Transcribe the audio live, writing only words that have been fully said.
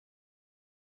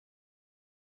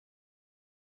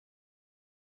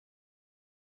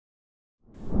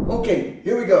Okay,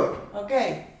 here we go.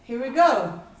 Okay, here we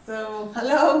go. So,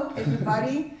 hello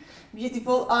everybody,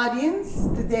 beautiful audience.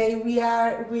 Today we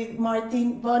are with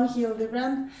Martín Von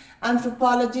Hildebrand,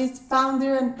 anthropologist,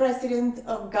 founder and president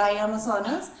of Gaia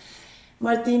Amazonas.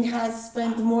 Martín has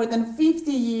spent more than 50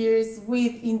 years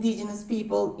with indigenous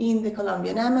people in the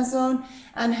Colombian Amazon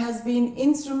and has been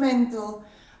instrumental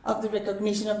of the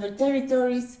recognition of their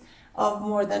territories of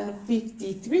more than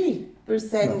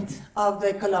 53% of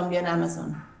the Colombian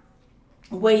Amazon.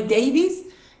 Davis,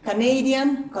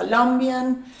 Canadian,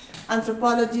 Colombian,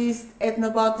 anthropologist,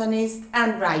 ethnobotanist,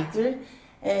 and writer.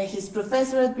 He's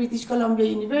professor at British Columbia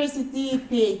University,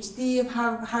 PhD of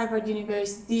Harvard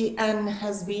University, and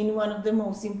has been one of the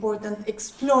most important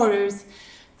explorers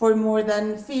for more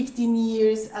than 15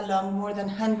 years along more than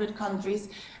 100 countries,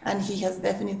 and he has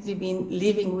definitely been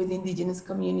living with indigenous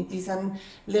communities and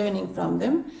learning from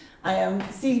them. I am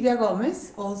Silvia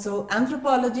Gómez, also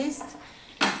anthropologist,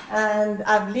 and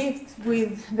I've lived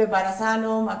with the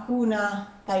Barazano, Macuna,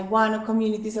 Taiwano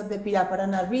communities of the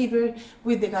Piraparaná River,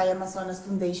 with the Gaia Amazonas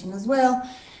Foundation as well.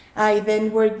 I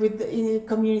then worked with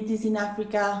communities in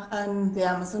Africa and the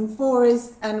Amazon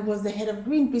forest and was the head of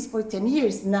Greenpeace for 10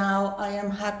 years. Now I am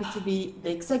happy to be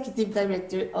the executive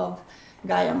director of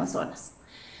Gaia Amazonas.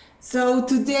 So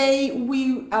today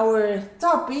our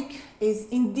topic is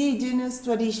indigenous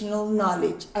traditional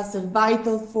knowledge as a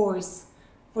vital force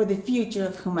for the future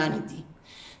of humanity.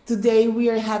 Today we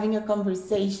are having a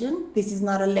conversation. This is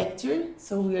not a lecture,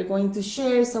 so we are going to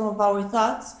share some of our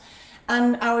thoughts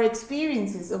and our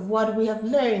experiences of what we have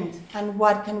learned and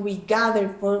what can we gather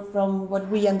from what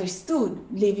we understood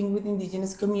living with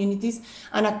indigenous communities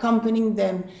and accompanying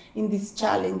them in this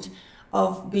challenge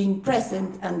of being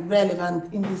present and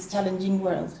relevant in this challenging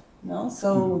world. No?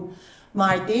 So,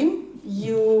 Martín,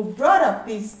 you brought up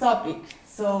this topic.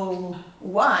 So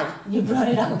why you brought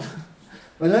it up?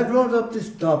 Well, I brought up this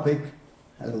topic,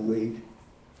 hello Wade,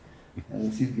 hello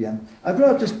Sylvia. I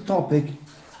brought up this topic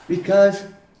because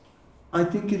I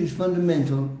think it is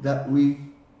fundamental that we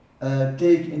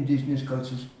take indigenous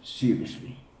cultures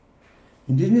seriously.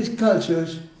 Indigenous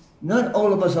cultures, not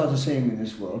all of us are the same in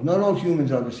this world, not all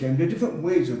humans are the same, there are different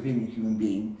ways of being a human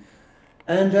being.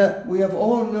 And we have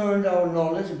all learned our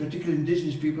knowledge, and particularly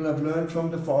indigenous people have learned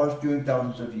from the forest during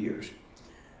thousands of years.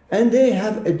 And they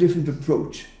have a different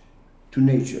approach to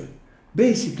nature.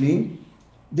 Basically,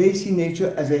 they see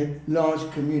nature as a large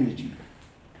community.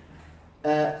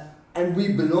 And we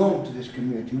belong to this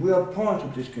community. We are part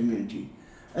of this community.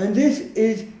 And this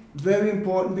is very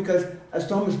important because, as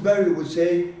Thomas Berry would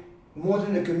say, more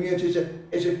than a community,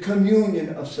 it's a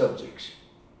communion of subjects.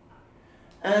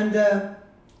 And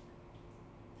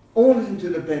all is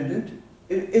interdependent.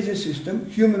 It is a system.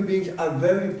 Human beings are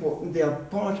very important. They are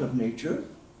part of nature.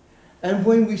 And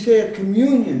when we say a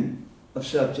communion of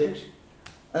subjects,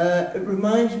 it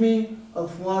reminds me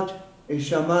of what a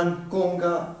shaman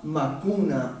Conga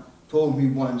Macuna told me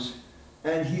once.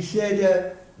 And he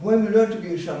said, when we learn to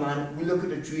be a shaman, we look at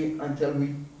a tree until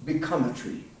we become a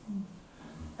tree.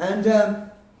 And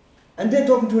then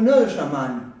talking to another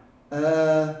shaman,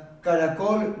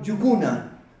 Caracol Juguna,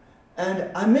 and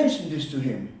I mentioned this to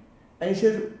him. And he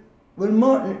said, well,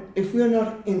 Martin, if we are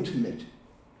not intimate,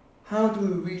 how do we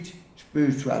reach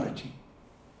spirituality?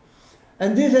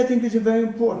 And this, I think, is very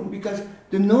important because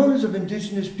the knowledge of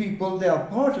indigenous people, they are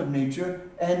part of nature,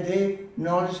 and they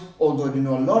knowledge, although they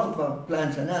know a lot about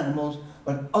plants and animals,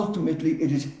 but ultimately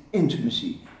it is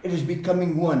intimacy. It is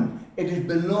becoming one. It is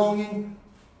belonging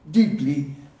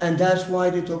deeply, and that's why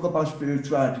they talk about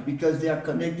spirituality, because they are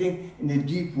connecting in a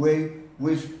deep way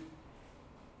with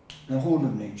the whole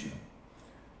of nature.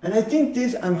 And I think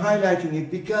this, I'm highlighting it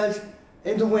because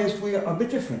in the West we are a bit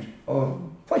different, or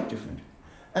quite different.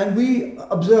 And we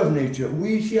observe nature.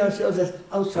 We see ourselves as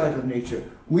outside of nature.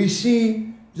 We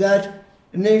see that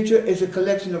nature is a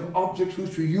collection of objects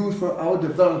which we use for our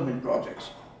development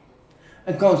projects.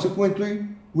 And consequently,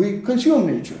 we consume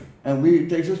nature. And it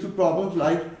takes us to problems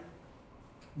like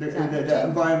the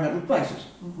environmental crisis.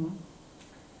 Mm-hmm.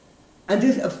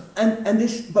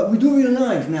 But we do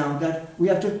realize now that we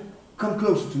have to come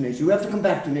closer to nature. We have to come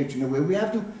back to nature in a way. We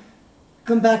have to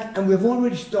come back, and we've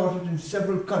already started in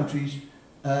several countries.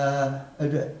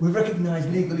 We recognize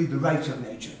legally the rights of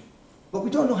nature. But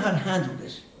we don't know how to handle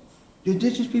this. The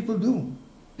indigenous people do.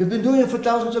 They've been doing it for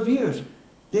thousands of years.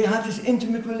 They have this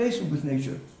intimate relation with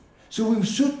nature. So we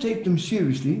should take them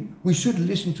seriously, we should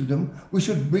listen to them, we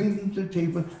should bring them to the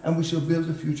table, and we should build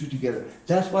the future together.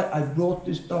 That's why I brought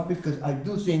this topic, because I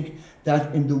do think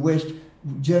that in the West,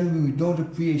 generally we don't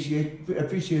appreciate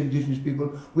indigenous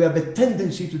people. We have a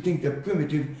tendency to think they're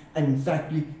primitive, and in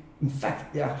fact, In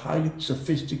fact, they are highly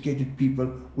sophisticated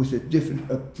people with a different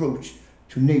approach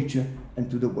to nature and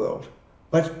to the world.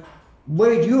 But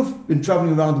Wade, you've been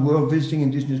traveling around the world visiting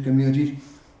indigenous communities.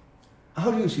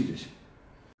 How do you see this?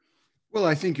 Well,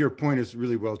 I think your point is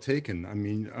really well taken. I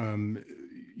mean,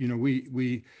 you know,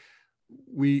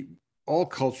 we all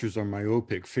cultures are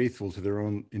myopic, faithful to their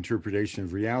own interpretation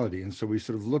of reality. And so we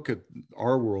sort of look at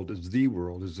our world as the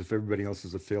world, as if everybody else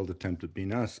is a failed attempt at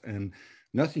being us. And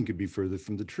nothing could be further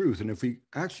from the truth. And if we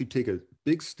actually take a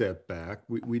big step back,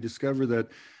 we discover that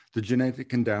the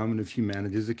genetic endowment of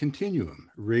humanity is a continuum.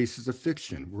 Race is a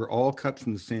fiction. We're all cut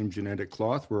from the same genetic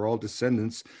cloth. We're all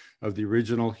descendants of the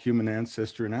original human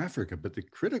ancestor in Africa. But the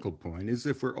critical point is,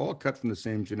 if we're all cut from the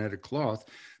same genetic cloth,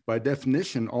 by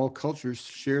definition, all cultures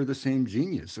share the same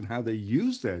genius, and how they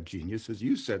use that genius, as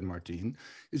you said, Martín,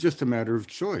 is just a matter of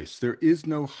choice. There is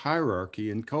no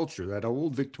hierarchy in culture. That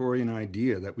old Victorian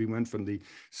idea that we went from the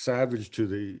savage to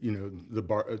the, you know,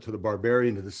 the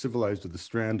barbarian to the civilized to the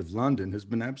Strand of London has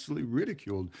been absolutely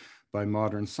ridiculed by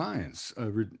modern science.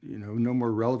 You know, no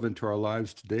more relevant to our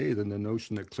lives today than the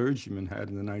notion that clergymen had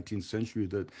in the 19th century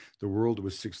that the world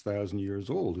was 6,000 years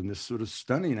old. And this sort of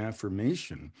stunning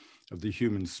affirmation of the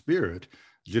human spirit,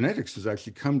 genetics has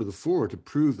actually come to the fore to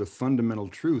prove the fundamental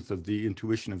truth of the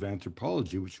intuition of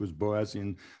anthropology, which was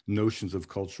Boasian notions of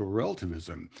cultural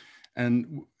relativism.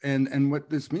 And what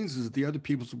this means is that the other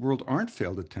peoples of the world aren't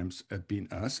failed attempts at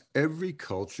being us. Every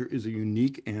culture is a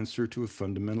unique answer to a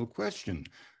fundamental question.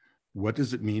 What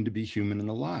does it mean to be human and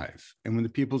alive? And when the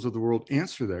peoples of the world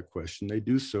answer that question, they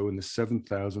do so in the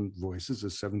 7,000 voices, the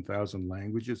 7,000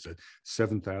 languages, the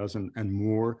 7,000 and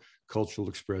more cultural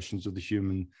expressions of the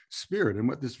human spirit. And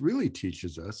what this really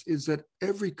teaches us is that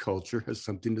every culture has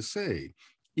something to say.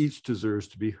 Each deserves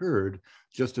to be heard,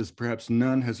 just as perhaps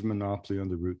none has a monopoly on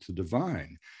the route to the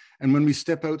divine. And when we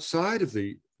step outside of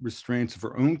the restraints of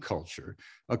our own culture,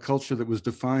 a culture that was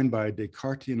defined by a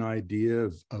Descartesian idea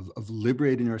of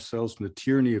liberating ourselves from the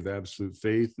tyranny of absolute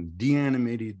faith and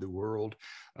deanimating the world.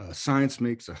 Science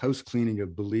makes a house cleaning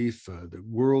of belief. The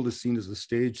world is seen as a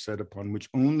stage set upon which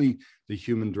only the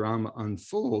human drama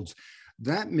unfolds.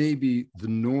 That may be the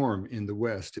norm in the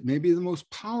West. It may be the most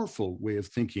powerful way of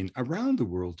thinking around the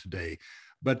world today,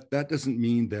 but that doesn't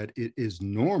mean that it is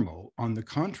normal. On the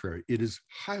contrary, it is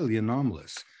highly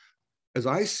anomalous. As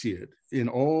I see it, in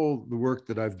all the work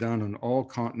that I've done on all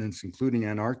continents, including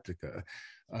Antarctica,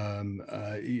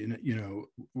 you know,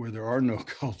 where there are no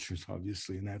cultures,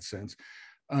 obviously, in that sense,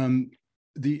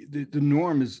 the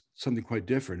norm is something quite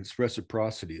different. It's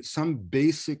reciprocity. It's some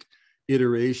basic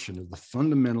iteration of the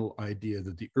fundamental idea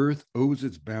that the earth owes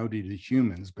its bounty to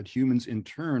humans, but humans in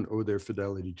turn owe their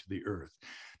fidelity to the earth.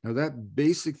 Now, that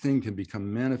basic thing can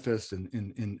become manifest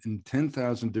in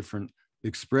 10,000 different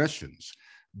expressions,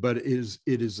 but it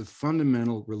is a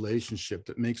fundamental relationship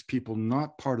that makes people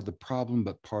not part of the problem,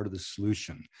 but part of the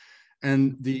solution.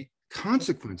 And the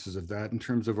consequences of that in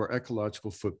terms of our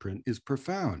ecological footprint is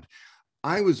profound.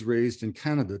 I was raised in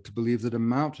Canada to believe that a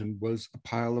mountain was a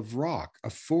pile of rock, a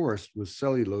forest was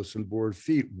cellulose and board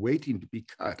feet waiting to be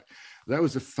cut. That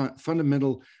was a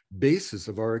fundamental basis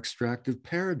of our extractive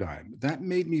paradigm. That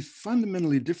made me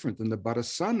fundamentally different than the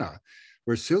Barasana,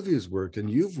 where Silvia's worked and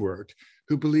you've worked,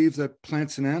 who believe that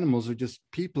plants and animals are just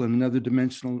people in another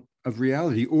dimension of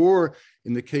reality. Or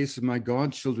in the case of my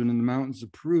godchildren in the mountains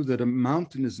of Peru, that a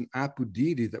mountain is an Apu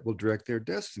deity that will direct their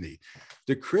destiny.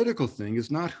 The critical thing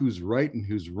is not who's right and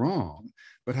who's wrong,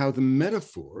 but how the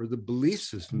metaphor, the belief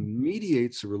system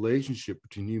mediates a relationship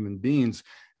between human beings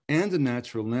and the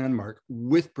natural landmark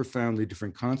with profoundly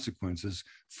different consequences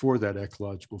for that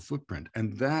ecological footprint.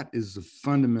 And that is the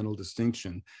fundamental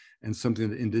distinction and something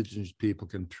that indigenous people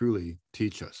can truly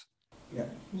teach us.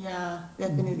 Yeah,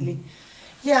 definitely.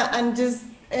 Yeah, and just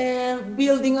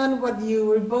building on what you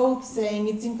were both saying,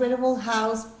 it's incredible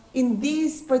how in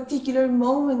this particular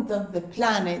moment of the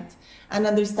planet and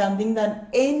understanding that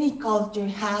any culture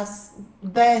has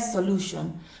the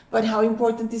solution, but how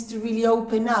important it is to really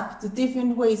open up to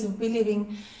different ways of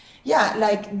believing. Yeah,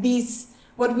 like this,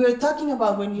 what we were talking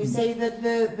about when you say that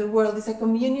the world is a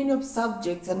communion of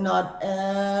subjects and not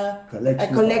a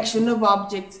collection of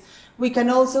objects. We can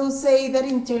also say that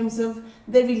in terms of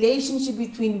the relationship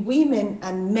between women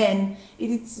and men,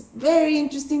 it's very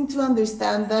interesting to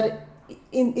understand that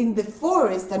in the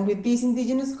forest and with these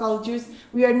indigenous cultures,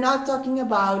 we are not talking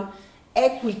about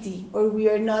equity, or we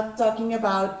are not talking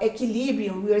about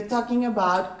equilibrium. We are talking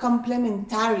about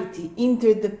complementarity,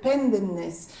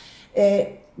 interdependence,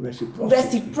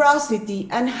 reciprocity,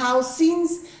 and how,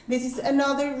 since this is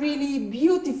another really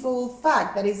beautiful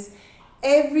fact, that is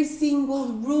every single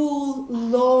rule,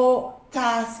 law,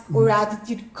 task or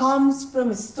attitude comes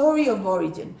from a story of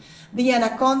origin. The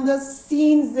anacondas,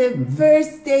 since the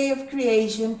first day of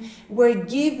creation, were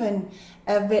given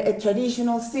a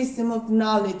traditional system of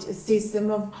knowledge, a system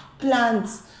of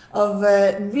plants, of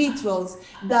rituals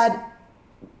that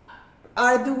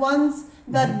are the ones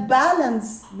that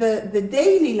balance the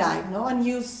daily life, no? And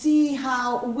you see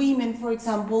how women, for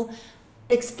example,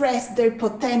 express their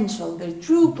potential, their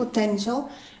true potential,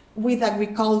 with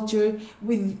agriculture,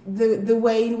 with the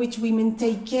way in which women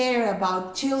take care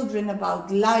about children,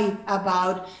 about life,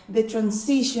 about the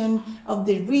transition of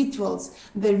the rituals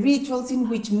in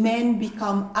which men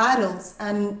become adults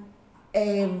and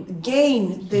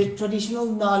gain the traditional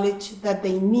knowledge that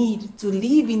they need to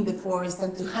live in the forest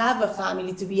and to have a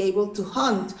family, to be able to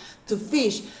hunt, to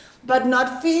fish, but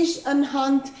not fish and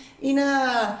hunt in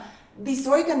a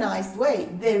disorganized way.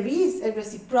 There is a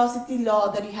reciprocity law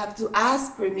that you have to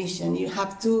ask permission, you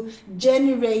have to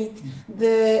generate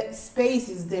the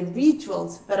spaces, the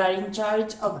rituals that are in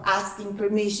charge of asking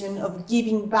permission, of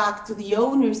giving back to the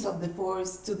owners of the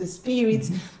forest, to the spirits.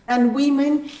 And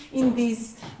women in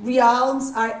these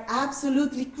realms are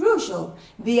absolutely crucial.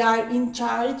 They are in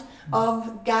charge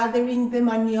of gathering the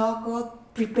manioco,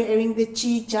 preparing the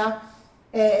chicha,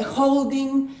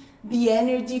 holding the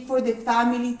energy for the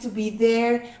family to be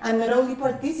there and not only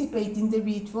participate in the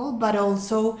ritual, but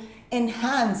also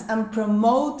enhance and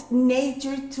promote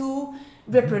nature to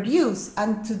reproduce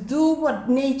and to do what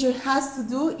nature has to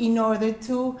do in order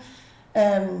to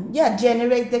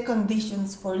generate the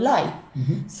conditions for life.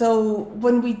 So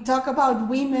when we talk about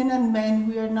women and men,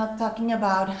 we are not talking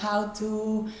about how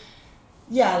to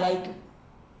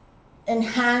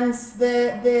enhance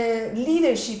the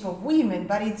leadership of women,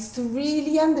 but it's to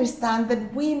really understand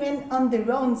that women on their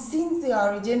own, since the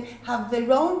origin, have their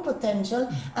own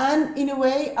potential and in a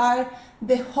way are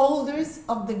the holders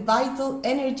of the vital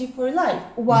energy for life,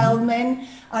 while men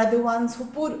are the ones who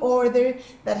put order,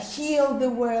 that heal the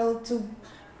world, to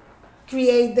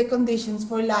create the conditions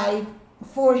for life,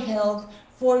 for health,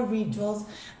 for rituals,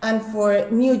 and for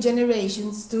new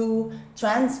generations to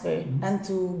transfer and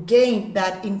to gain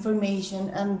that information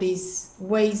and these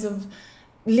ways of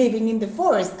living in the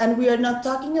forest. And we are not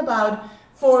talking about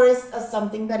forest as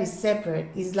something that is separate.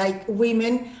 It's like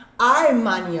women are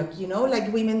manioc, you know,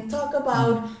 like women talk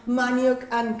about manioc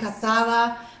and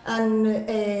cassava and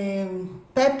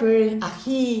pepper,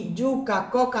 ají,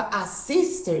 yuca, coca as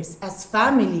sisters, as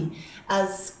family,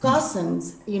 as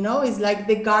cousins, you know. It's like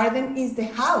the garden is the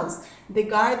house, the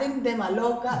garden, the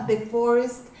maloca, the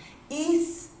forest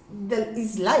is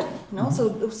life, no?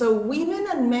 So women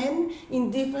and men in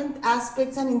different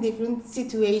aspects and in different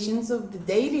situations of the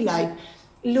daily life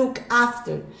look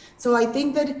after. So I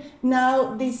think that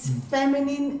now this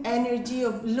feminine energy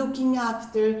of looking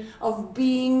after, of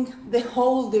being the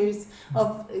holders,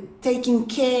 of taking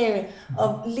care,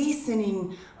 of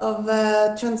listening, of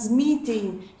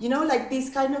transmitting, you know, like this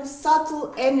kind of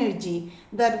subtle energy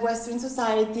that Western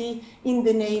society, in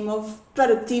the name of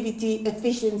productivity,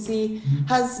 efficiency,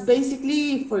 has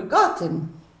basically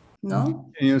forgotten.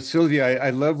 No? You know, Sylvia,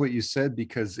 I love what you said,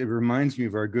 because it reminds me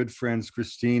of our good friends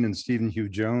Christine and Stephen Hugh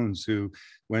Jones, who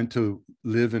went to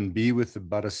live and be with the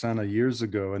Barasana years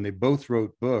ago, and they both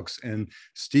wrote books. And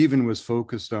Stephen was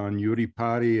focused on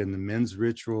Yuripari and the men's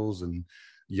rituals and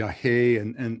Yahe,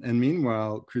 and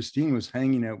meanwhile, Christine was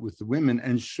hanging out with the women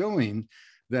and showing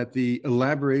that the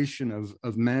elaboration of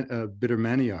bitter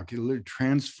manioc,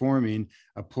 transforming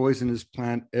a poisonous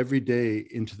plant every day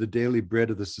into the daily bread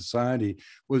of the society,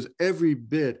 was every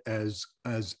bit as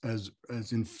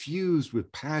infused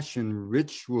with passion,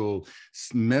 ritual,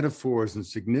 metaphors, and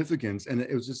significance. And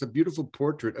it was just a beautiful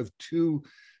portrait of two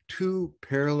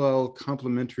parallel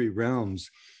complementary realms.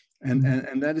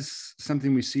 And that is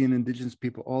something we see in indigenous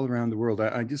people all around the world.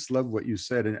 I just love what you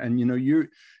said. And you know, you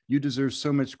deserve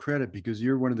so much credit, because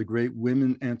you're one of the great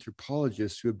women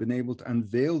anthropologists who have been able to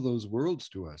unveil those worlds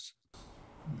to us.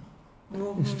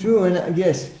 It's true, and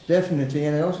yes, definitely.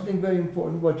 And I also think very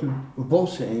important what you were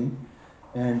both saying,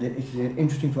 and it's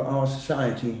interesting for our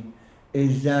society,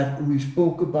 is that we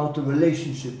spoke about the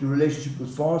relationship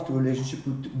with forest, the relationship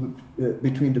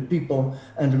between the people,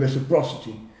 and the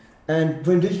reciprocity. And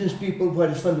for indigenous people,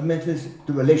 what is fundamental is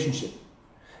the relationship.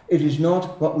 It is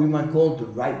not what we might call the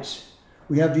rights.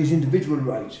 We have these individual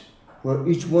rights, where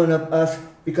each one of us,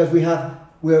 because we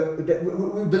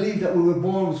believe that we were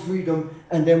born with freedom,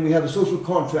 and then we have a social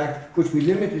contract which we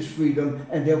limit this freedom,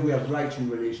 and then we have rights in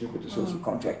relation with the social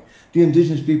contract. The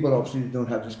indigenous people obviously don't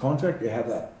have this contract, they have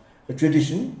a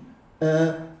tradition,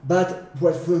 but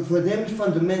what for them is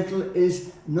fundamental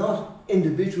is not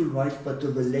individual rights, but the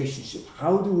relationship.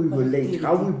 How do we relate?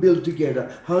 How we build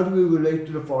together? How do we relate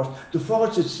to the forest? The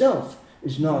forest itself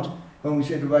is not, when we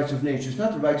say the rights of nature, it's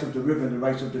not the rights of the river and the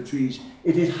rights of the trees.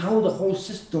 It is how the whole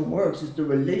system works. It's the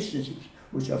relationships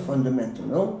which are fundamental,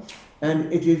 no?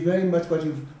 And it is very much what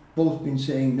you've both been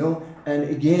saying, no? And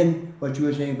again, what you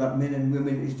were saying about men and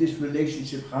women is this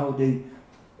relationship, how they,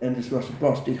 and this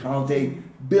reciprocity, how they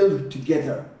build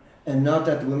together. And not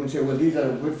that the women say, well, these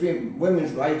are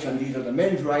women's rights and these are the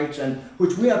men's rights, and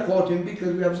which we are caught in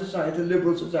because we have a society, a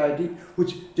liberal society,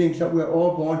 which thinks that we're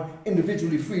all born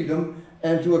individually freedom,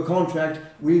 and to a contract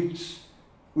we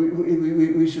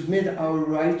submit our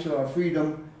rights or our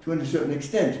freedom to a certain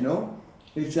extent. No,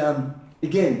 it's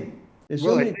again.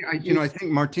 Well, I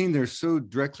think Martin, they're so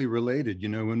directly related. You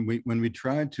know, when we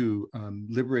try to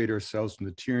liberate ourselves from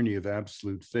the tyranny of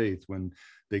absolute faith, when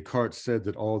Descartes said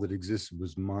that all that existed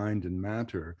was mind and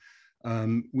matter,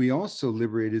 we also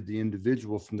liberated the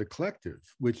individual from the collective,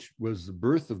 which was the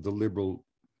birth of the liberal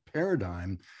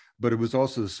paradigm, but it was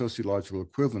also the sociological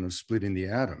equivalent of splitting the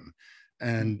atom.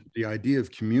 And the idea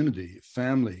of community,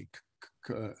 family,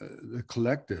 the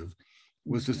collective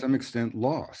was to some extent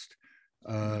lost.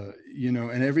 You know,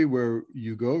 and everywhere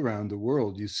you go around the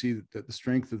world, you see that the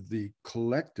strength of the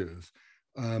collective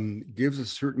gives a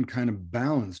certain kind of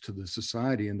balance to the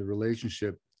society and the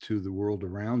relationship to the world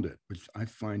around it, which I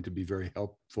find to be very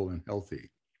helpful and healthy.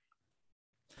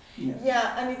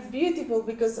 Yeah, and it's beautiful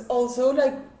because also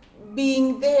like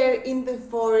being there in the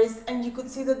forest, and you could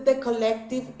see that the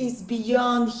collective is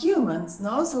beyond humans,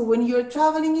 no? So when you're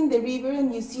traveling in the river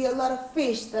and you see a lot of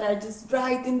fish that are just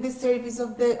right in the surface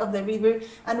of the river,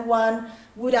 and one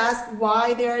would ask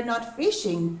why they are not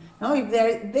fishing, no, if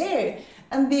they're there.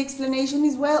 And the explanation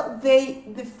is, well,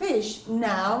 the fish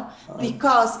now,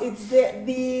 because it's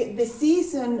the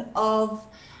season of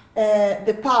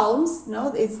the palms,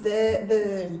 no, it's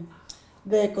the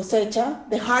cosecha,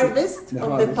 the harvest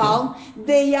of the palm,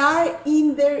 they are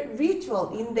in their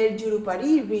ritual, in their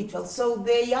Yurupari ritual. So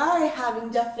they are having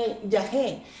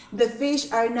jahe. The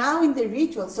fish are now in the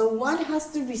ritual. So one has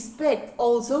to respect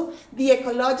also the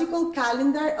ecological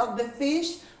calendar of the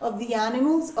fish, of the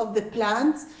animals, of the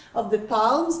plants, of the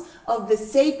palms, of the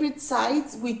sacred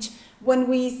sites, which when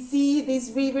we see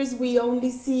these rivers, we only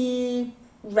see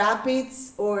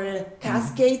rapids or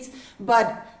cascades,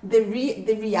 but the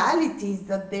reality is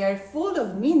that they are full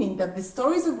of meaning, that the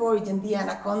stories of origin, the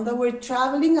anaconda, were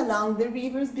traveling along the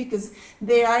rivers because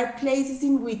there are places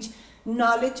in which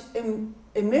knowledge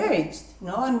emerged,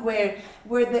 no? And where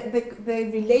the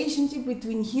relationship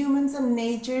between humans and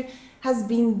nature has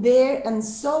been there and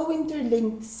so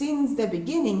interlinked since the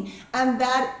beginning. And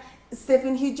that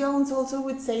Stephen Hugh Jones also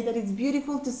would say that it's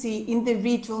beautiful to see in the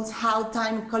rituals how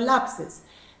time collapses.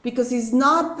 Because it's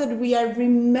not that we are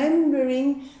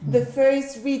remembering the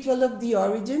first ritual of the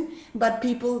origin, but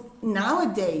people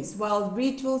nowadays, while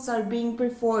rituals are being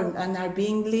performed and are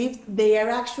being lived, they are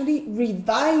actually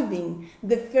reviving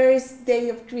the first day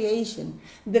of creation,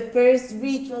 the first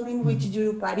ritual in which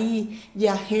Yurupari,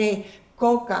 Yahe,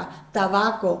 coca,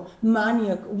 tobacco,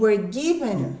 manioc were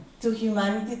given to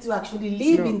humanity to actually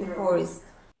live in the forest.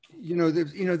 You know,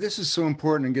 this is so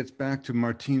important and gets back to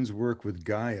Martin's work with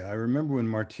Gaia. I remember when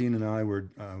Martin and I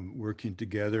were working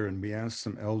together, and we asked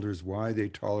some elders why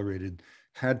they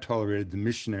had tolerated the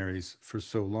missionaries for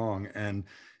so long. And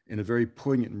in a very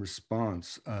poignant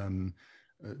response,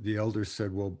 the elders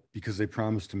said, well, because they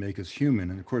promised to make us human.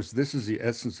 And of course, this is the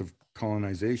essence of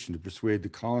colonization, to persuade the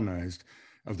colonized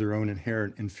of their own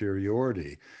inherent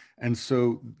inferiority. And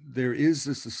so there is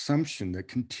this assumption that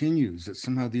continues that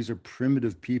somehow these are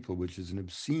primitive people, which is an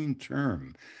obscene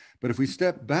term. But if we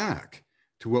step back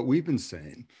to what we've been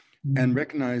saying and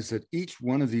recognize that each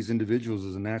one of these individuals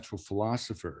is a natural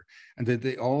philosopher and that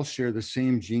they all share the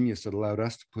same genius that allowed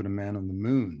us to put a man on the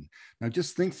moon. Now,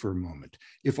 just think for a moment,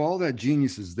 if all that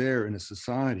genius is there in a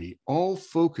society, all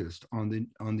focused on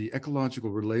the ecological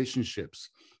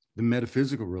relationships, the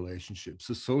metaphysical relationships,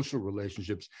 the social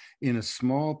relationships in a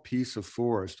small piece of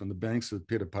forest on the banks of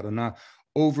the Piraparaná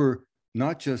over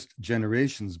not just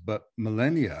generations, but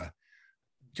millennia,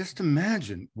 just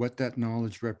imagine what that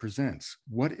knowledge represents,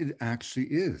 what it actually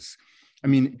is. I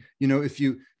mean,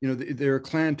 there are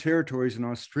clan territories in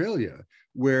Australia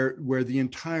where the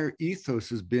entire ethos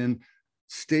has been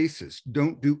stasis.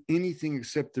 Don't do anything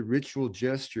except the ritual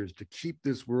gestures to keep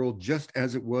this world just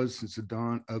as it was since the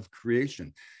dawn of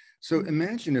creation. So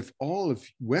imagine if all of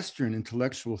Western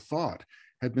intellectual thought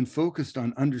had been focused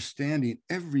on understanding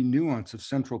every nuance of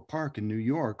Central Park in New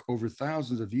York over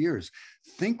thousands of years.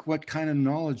 Think what kind of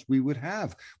knowledge we would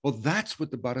have. Well, that's what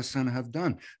the Barasana have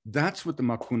done. That's what the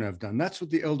Makuna have done. That's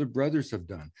what the Elder Brothers have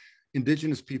done.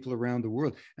 indigenous people around the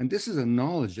world. And this is a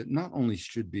knowledge that not only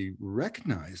should be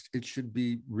recognized, it should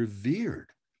be revered.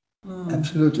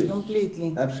 Absolutely.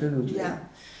 Completely. Absolutely. Yeah.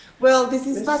 Well, this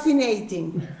is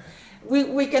fascinating.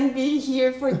 We can be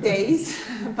here for days,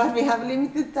 but we have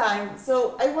limited time.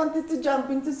 So I wanted to jump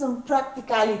into some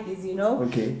practicalities, you know,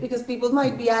 Okay. because people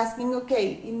might be asking,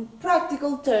 okay, in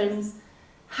practical terms,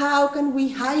 how can we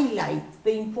highlight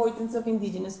the importance of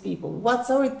indigenous people? What's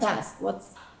our task?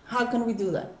 How can we do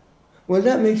that? Well,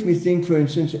 that makes me think, for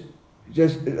instance,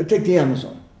 just take the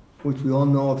Amazon, which we all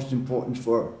know of its importance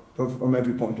from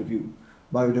every point of view,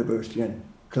 biodiversity and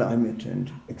climate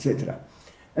and etc.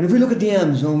 And if we look at the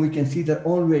Amazon, we can see that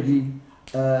already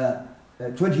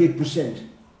 28%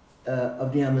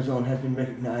 of the Amazon has been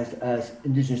recognized as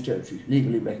indigenous territories,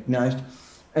 legally recognized,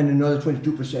 and another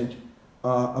 22%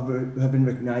 have been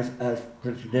recognized as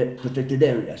protected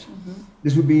areas. Mm-hmm.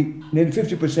 This would be nearly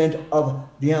 50% of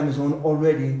the Amazon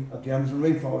already, of the Amazon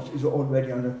rainforest is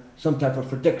already under some type of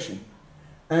protection.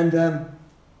 And,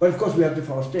 but of course we have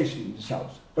deforestation in the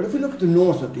south. But if we look at the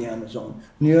north of the Amazon,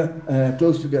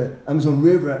 close to the Amazon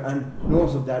River and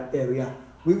north of that area,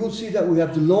 we will see that we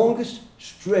have the longest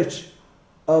stretch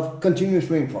of continuous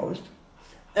rainforest.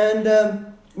 And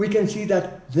we can see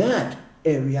that that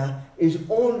area is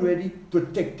already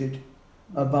protected,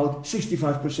 about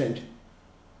 65%,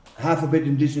 half of it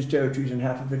indigenous territories and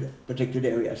half of it protected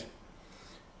areas.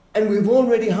 And we've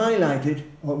already highlighted,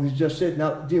 what we just said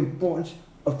now, the importance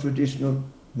of traditional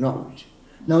knowledge.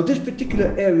 Now this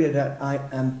particular area that I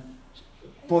am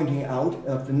pointing out,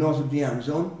 of the north of the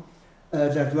Amazon,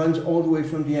 that runs all the way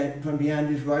from the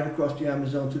Andes right across the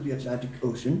Amazon to the Atlantic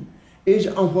Ocean, is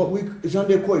on is on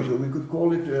the equator. We could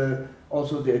call it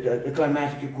also the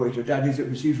climatic equator. That is, it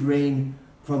receives rain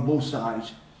from both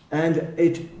sides, and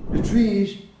the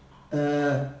trees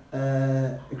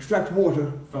extract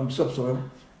water from subsoil,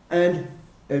 and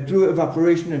through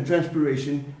evaporation and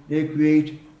transpiration, they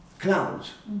create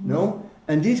clouds. Mm-hmm. No,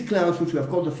 and these clouds, which we have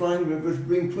called the flying rivers,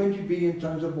 bring 20 billion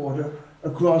tons of water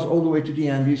across all the way to the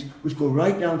Andes, which go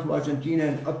right down to Argentina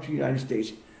and up to the United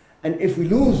States. And if we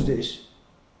lose this,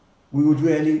 we would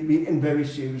really be in very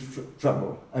serious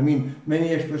trouble. I mean, many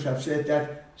experts have said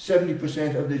that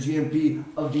 70% of the GNP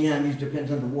of the Andes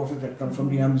depends on the water that comes from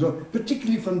the Amazon,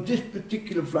 particularly from this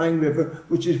particular flying river,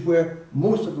 which is where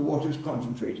most of the water is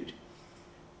concentrated.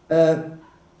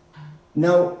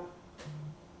 Now,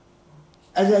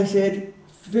 as I said,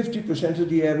 50% of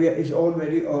the area is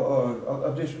already,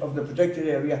 of the protected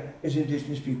area, is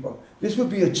indigenous people. This would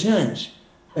be a chance,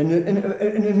 an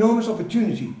enormous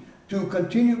opportunity to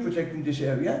continue protecting this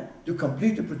area, to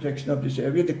complete the protection of this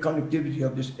area, the connectivity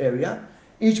of this area,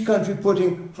 each country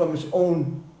putting from its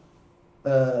own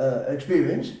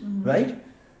experience, mm-hmm. right?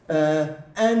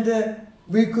 And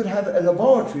we could have a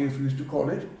laboratory, if we used to call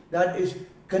it, that is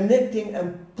connecting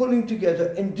and pulling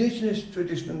together indigenous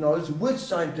traditional knowledge with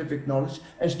scientific knowledge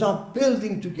and start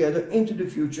building together into the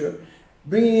future,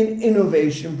 bringing in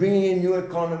innovation, bringing in new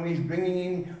economies, bringing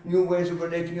in new ways of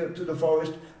relating to the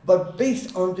forest, but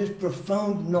based on this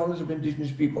profound knowledge of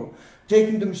indigenous people,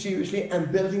 taking them seriously and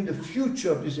building the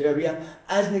future of this area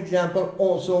as an example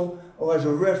also, or as a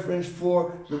reference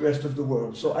for the rest of the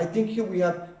world. So I think here we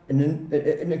have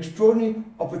an extraordinary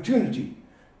opportunity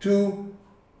to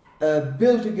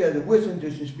build together with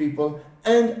indigenous people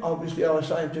and obviously our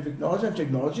scientific knowledge and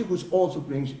technology, which also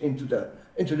brings into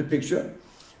the picture,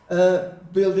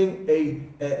 building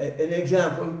an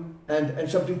example and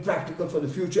something practical for the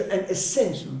future and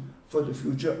essential for the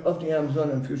future of the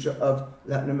Amazon and future of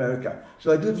Latin America.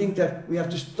 So I do think that we have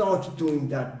to start doing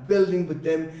that, building with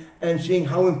them and seeing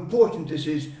how important this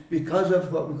is because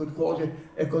of what we could call the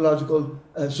ecological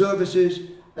services,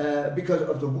 because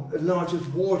of the largest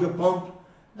water pump,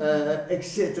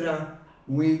 etc.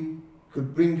 We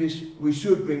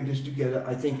should bring this together,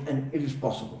 I think, and it is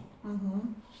possible. Mm-hmm.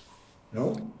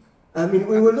 No? I mean,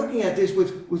 we were looking at this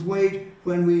with Wade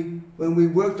when we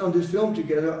worked on this film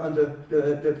together on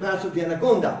the Path of the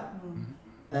Anaconda.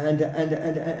 Mm-hmm.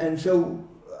 And so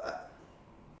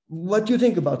what do you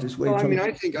think about this, Wade? Well, I mean,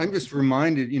 I think I'm just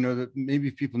reminded, you know, that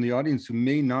maybe people in the audience who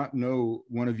may not know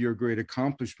one of your great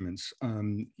accomplishments,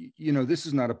 you know, this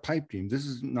is not a pipe dream. This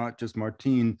is not just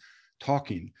Martín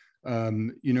talking.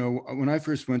 You know, when I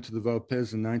first went to the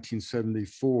Valpes in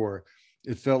 1974,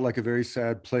 it felt like a very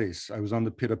sad place. I was on the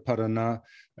Piraparaná,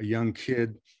 a young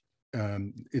kid.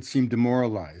 It seemed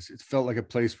demoralized. It felt like a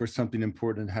place where something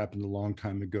important had happened a long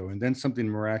time ago. And then something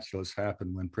miraculous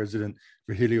happened when President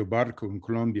Virgilio Barco in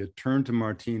Colombia turned to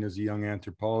Martín as a young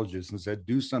anthropologist and said,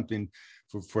 do something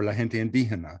for la gente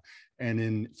indígena. And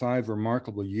in 5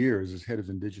 remarkable years as head of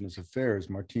Indigenous Affairs,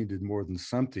 Martín did more than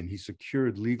something. He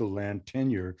secured legal land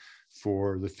tenure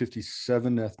for the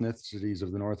 57 ethnicities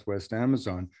of the Northwest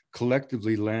Amazon,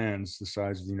 collectively lands the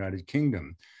size of the United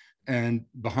Kingdom. And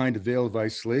behind a veil of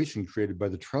isolation created by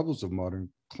the troubles of modern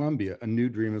Colombia, a new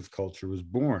dream of culture was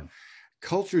born.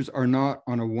 Cultures are not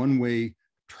on a one-way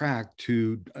track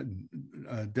to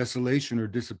desolation or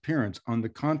disappearance. On the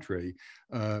contrary,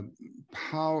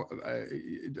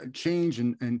 change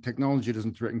and technology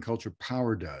doesn't threaten culture,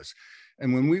 power does.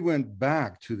 And when we went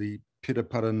back to the Pita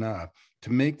Paraná to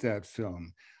make that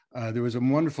film, there was a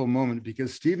wonderful moment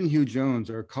because Stephen Hugh Jones,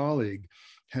 our colleague,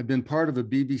 had been part of a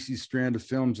BBC strand of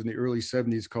films in the early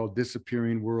 70s called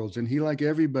Disappearing Worlds. And he, like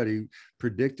everybody,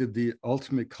 predicted the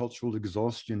ultimate cultural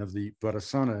exhaustion of the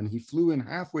Varasana. And he flew in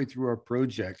halfway through our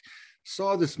project,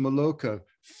 saw this Maloka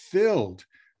filled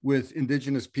with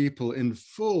indigenous people in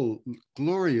full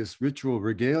glorious ritual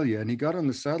regalia. And he got on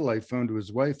the satellite phone to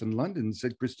his wife in London and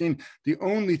said, Christine, the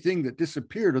only thing that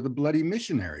disappeared are the bloody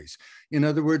missionaries. In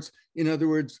other words,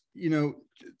 you know,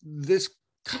 this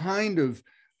kind of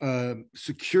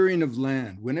securing of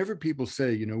land. Whenever people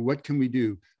say, you know, what can we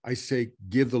do? I say,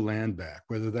 give the land back,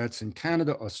 whether that's in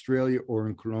Canada, Australia, or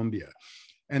in Colombia.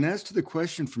 And as to the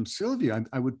question from Silvia,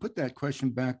 I would put that question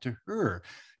back to her.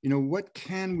 You know, what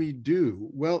can we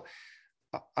do? Well,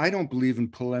 I don't believe in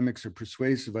polemics or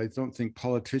persuasive. I don't think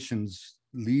politicians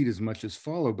lead as much as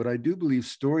follow, but I do believe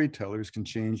storytellers can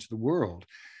change the world.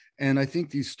 And I think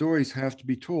these stories have to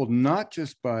be told, not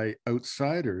just by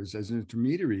outsiders as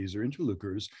intermediaries or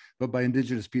interlocutors, but by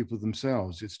Indigenous people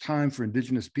themselves. It's time for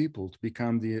Indigenous people to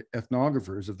become the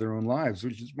ethnographers of their own lives,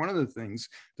 which is one of the things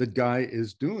that Guy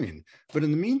is doing. But in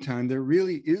the meantime, there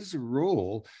really is a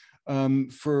role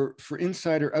for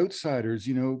insider outsiders.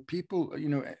 You know, people, you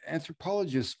know,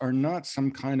 anthropologists are not some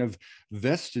kind of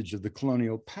vestige of the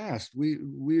colonial past. We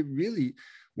really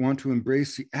want to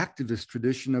embrace the activist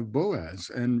tradition of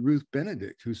Boaz and Ruth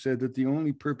Benedict, who said that the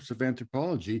only purpose of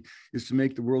anthropology is to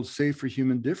make the world safe for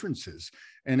human differences.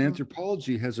 And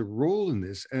anthropology has a role in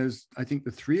this, as I think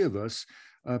the three of us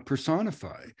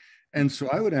personify. And so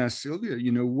I would ask Silvia,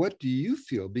 you know, what do you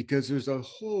feel? Because there's a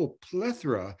whole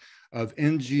plethora of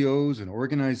NGOs and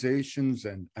organizations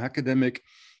and academic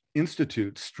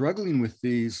institutes struggling with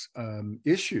these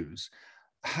issues.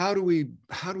 How do we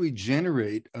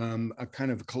generate a kind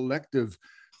of collective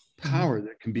power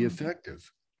that can be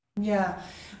effective? Yeah,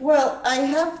 well, I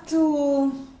have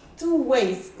two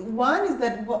ways. One is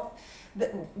that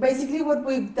basically what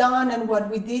we've done and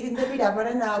what we did in the Pita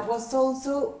Paraná was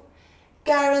also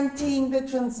guaranteeing the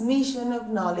transmission of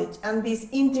knowledge and this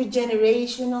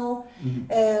intergenerational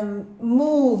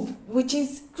move, which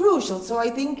is crucial. So I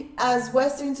think as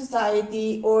Western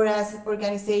society or as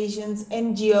organizations,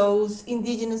 NGOs,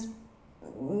 indigenous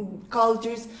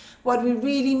cultures, what we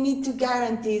really need to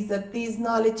guarantee is that this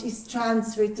knowledge is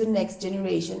transferred to next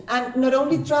generation. And not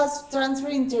only transfer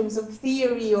in terms of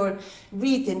theory or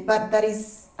written, but that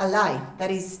is alive,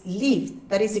 that is lived,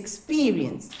 that is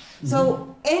experienced.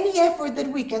 So any effort that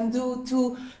we can do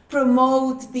to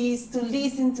promote this, to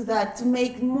listen to that, to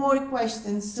make more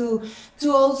questions, to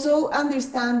also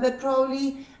understand that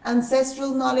probably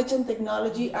ancestral knowledge and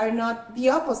technology are not the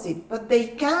opposite, but they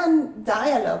can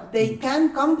dialogue, they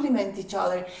can complement each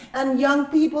other. And young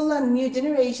people and new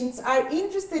generations are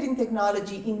interested in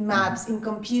technology, in maps, in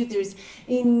computers,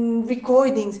 in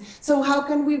recordings. So how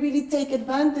can we really take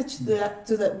advantage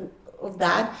of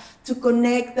that, to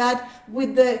connect that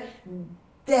with the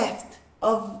depth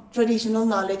of traditional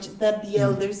knowledge that the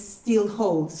elders still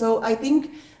hold? So I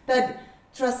think that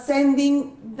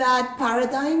transcending that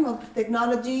paradigm of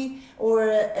technology or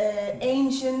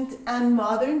ancient and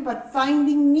modern, but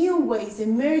finding new ways,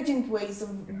 emergent ways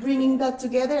of bringing that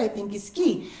together, I think is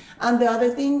key. And the other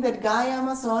thing that Gaia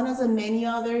Amazonas and many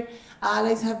other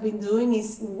allies have been doing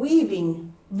is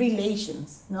weaving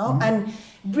relations, no? And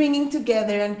bringing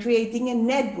together and creating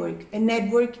a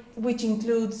network which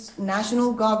includes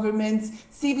national governments,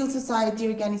 civil society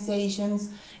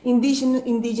organizations,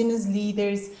 indigenous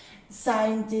leaders,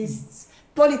 scientists,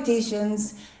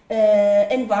 politicians,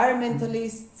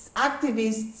 environmentalists,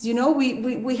 activists. You know,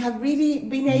 we have really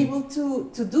been able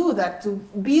to do that, to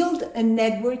build a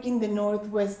network in the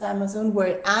Northwest Amazon,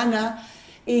 where Anna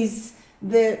is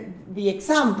the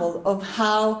example of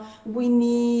how we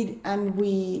need and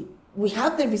we we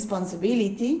have the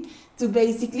responsibility to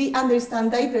basically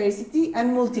understand diversity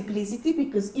and multiplicity,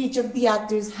 because each of the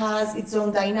actors has its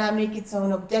own dynamic, its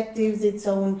own objectives, its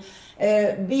own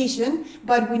vision,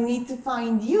 but we need to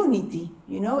find unity.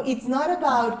 You know, it's not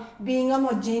about being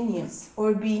homogeneous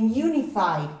or being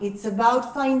unified. It's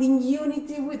about finding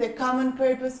unity with a common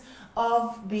purpose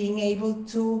of being able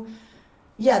to,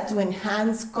 to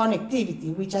enhance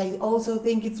connectivity, which I also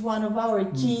think it's one of our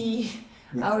key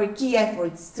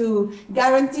efforts, to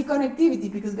guarantee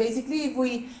connectivity, because basically if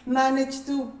we manage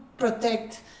to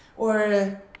protect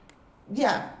or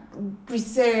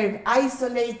preserve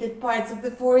isolated parts of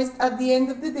the forest, at the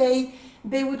end of the day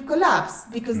they would collapse,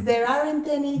 because there aren't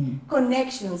any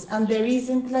connections, and there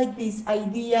isn't like this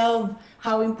idea of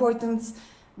how important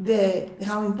the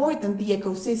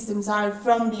ecosystems are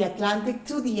from the Atlantic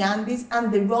to the Andes,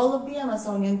 and the role of the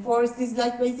Amazonian forest is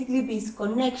like basically these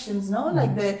connections, no?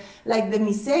 Like the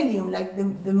mycelium, like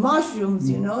the mushrooms,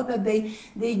 you know, that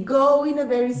they go in a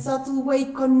very subtle way,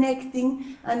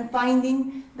 connecting and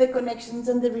finding the connections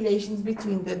and the relations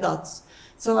between the dots.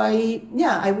 So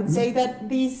I would say that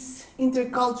this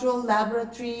intercultural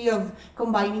laboratory of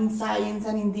combining science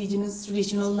and indigenous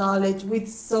traditional knowledge with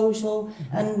social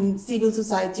and civil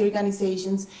society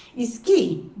organizations is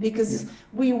key, because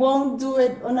we won't do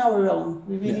it on our own.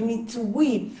 We really need to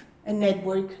weave a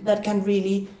network that can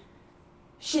really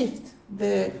shift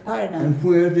the paradigm. And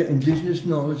where the indigenous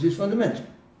knowledge is fundamental.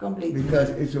 Completely.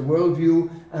 Because it's a worldview,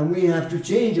 and we have to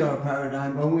change our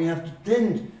paradigm, and we have to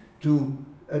tend to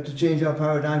change our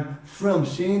paradigm from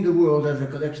seeing the world as a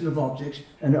collection of objects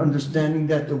and understanding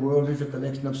that the world is a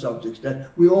collection of subjects, that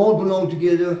we all belong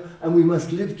together and we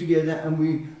must live together, and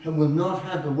we will not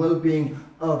have the well-being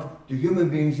of the human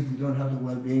beings if we don't have the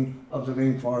well-being of the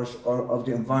rainforest or of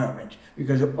the environment,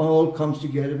 because it all comes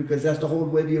together, because that's the whole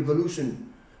way the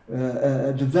evolution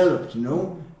developed, you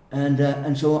know.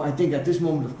 And so I think at this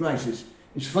moment of crisis,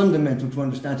 it's fundamental to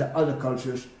understand that other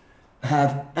cultures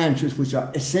have answers which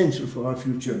are essential for our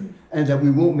future, and that we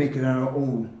won't make it on our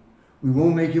own. We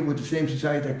won't make it with the same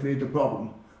society that created the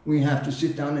problem. We have to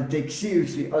sit down and take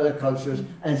seriously other cultures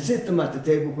and sit them at the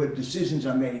table where decisions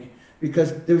are made.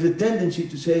 Because there's a tendency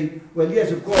to say, well, yes,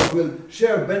 of course, we'll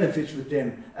share benefits with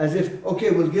them, as if,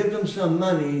 okay, we'll give them some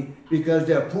money because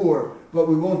they're poor, but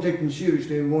we won't take them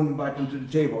seriously, we won't invite them to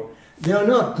the table. They are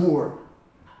not poor.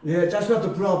 Yeah, that's not the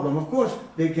problem. Of course,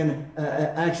 they can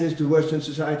access to Western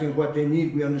society and what they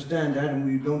need. We understand that, and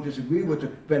we don't disagree with the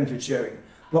benefit sharing.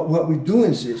 But what we do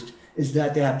insist is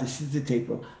that they have to sit at the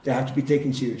table, they have to be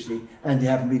taken seriously, and they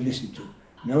have to be listened to.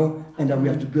 You know? And that we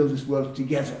have to build this world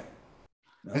together.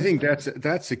 I think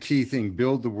that's a key thing.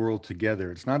 Build the world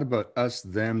together. It's not about us,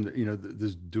 them. You know,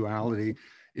 this duality.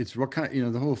 It's what kind, you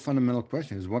know, the whole fundamental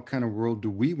question is, what kind of world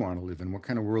do we want to live in? What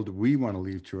kind of world do we want to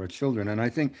leave to our children? And I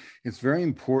think it's very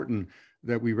important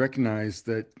that we recognize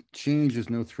that change is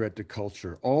no threat to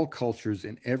culture. All cultures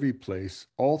in every place,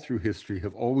 all through history,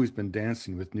 have always been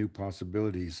dancing with new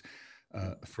possibilities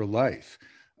for life.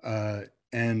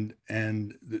 And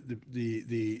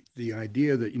the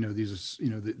idea that, you know, these, you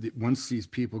know, once these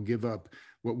people give up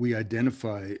what we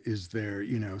identify is their,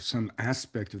 you know, some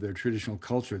aspect of their traditional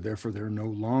culture, therefore they're no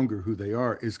longer who they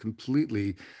are, is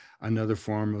completely another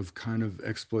form of kind of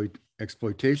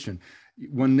exploitation.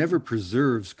 One never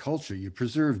preserves culture. You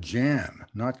preserve jam,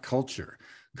 not culture.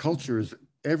 Culture is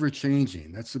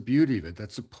ever-changing. That's the beauty of it.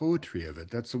 That's the poetry of it.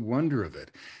 That's the wonder of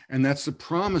it. And that's the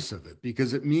promise of it,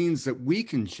 because it means that we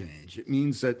can change. It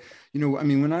means that, you know, I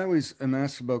mean, when I always am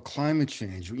asked about climate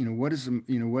change, you know, what is,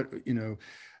 you know, what, you know,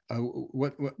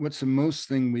 what's the most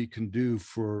thing we can do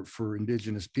for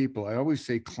indigenous people? I always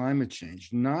say climate change,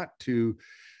 not to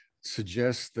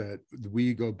suggest that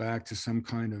we go back to some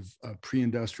kind of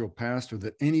pre-industrial past, or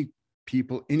that any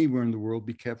people anywhere in the world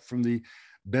be kept from the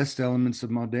best elements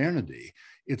of modernity.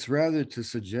 It's rather to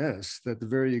suggest that the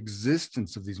very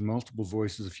existence of these multiple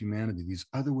voices of humanity, these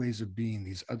other ways of being,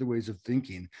 these other ways of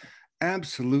thinking,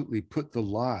 absolutely put the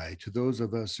lie to those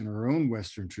of us in our own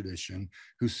Western tradition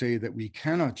who say that we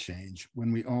cannot change,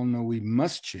 when we all know we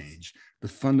must change the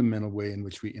fundamental way in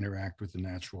which we interact with the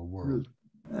natural world.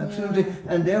 Absolutely.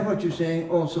 And there what you're saying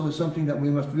also is something that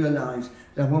we must realize,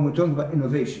 that when we're talking about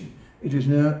innovation, it is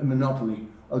not a monopoly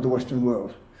of the Western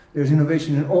world. There's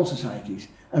innovation in all societies,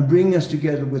 and bringing us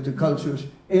together with the cultures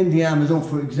in the Amazon,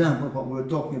 for example, what we're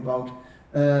talking about,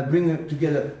 bringing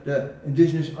together the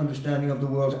indigenous understanding of the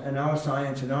world and our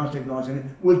science and our technology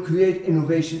will create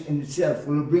innovation in itself,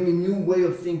 will bring a new way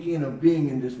of thinking and of being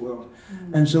in this world.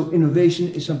 And so innovation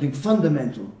is something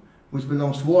fundamental which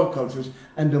belongs to all cultures,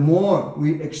 and the more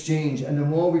we exchange and the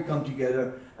more we come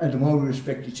together and the more we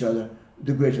respect each other,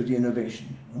 the greater the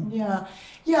innovation. Yeah,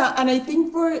 yeah, and I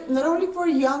think for not only for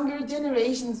younger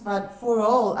generations, but for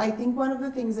all, I think one of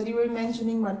the things that you were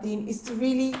mentioning, Martin, is to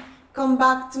really come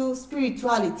back to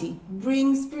spirituality,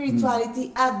 bring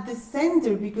spirituality at the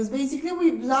center, because basically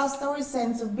we've lost our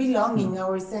sense of belonging,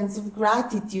 our sense of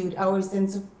gratitude, our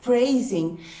sense of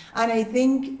praising, and I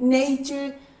think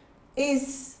nature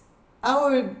is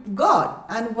our God,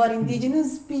 and what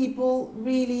indigenous people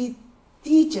really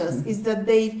teach us is that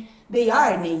they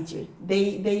are nature.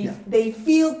 They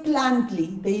feel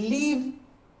plantly. They live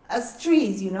as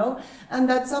trees, you know, and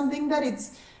that's something that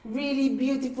it's really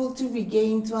beautiful to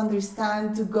regain, to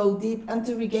understand, to go deep, and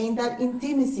to regain that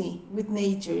intimacy with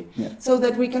nature, so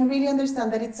that we can really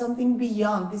understand that it's something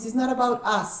beyond. This is not about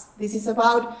us. This is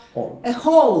about a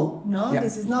whole. No,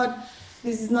 this is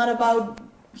not about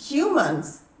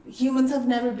humans. Humans have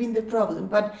never been the problem,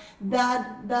 but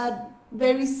that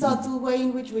very subtle way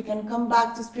in which we can come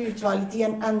back to spirituality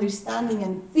and understanding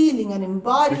and feeling and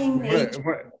embodying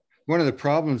nature. One of the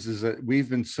problems is that we've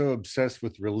been so obsessed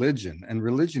with religion, and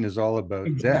religion is all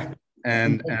about death.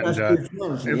 And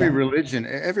every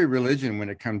religion, when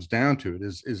it comes down to it,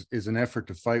 is an effort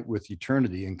to fight with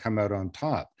eternity and come out on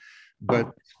top.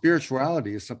 But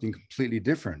spirituality is something completely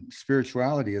different.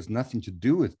 Spirituality has nothing to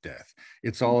do with death.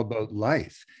 It's all about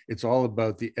life. It's all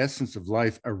about the essence of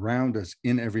life around us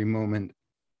in every moment,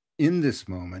 in this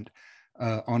moment,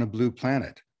 on a blue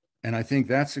planet. And I think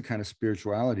that's the kind of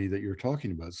spirituality that you're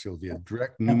talking about, Sylvia,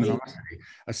 direct numinosity,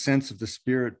 a sense of the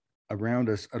spirit around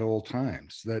us at all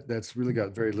times. That's really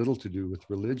got very little to do with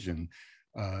religion,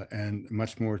 and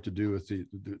much more to do with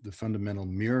the fundamental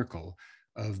miracle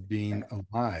of being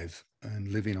alive and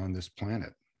living on this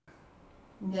planet.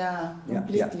 Yeah,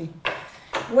 completely.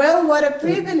 Well, what a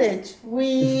privilege.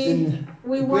 We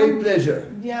want, great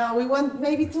pleasure. Yeah, we want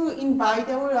maybe to invite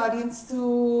our audience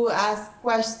to ask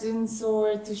questions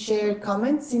or to share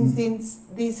comments, since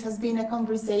this has been a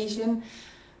conversation,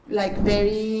 like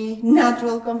very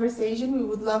natural conversation. We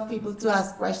would love people to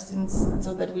ask questions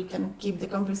so that we can keep the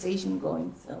conversation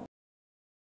going. So.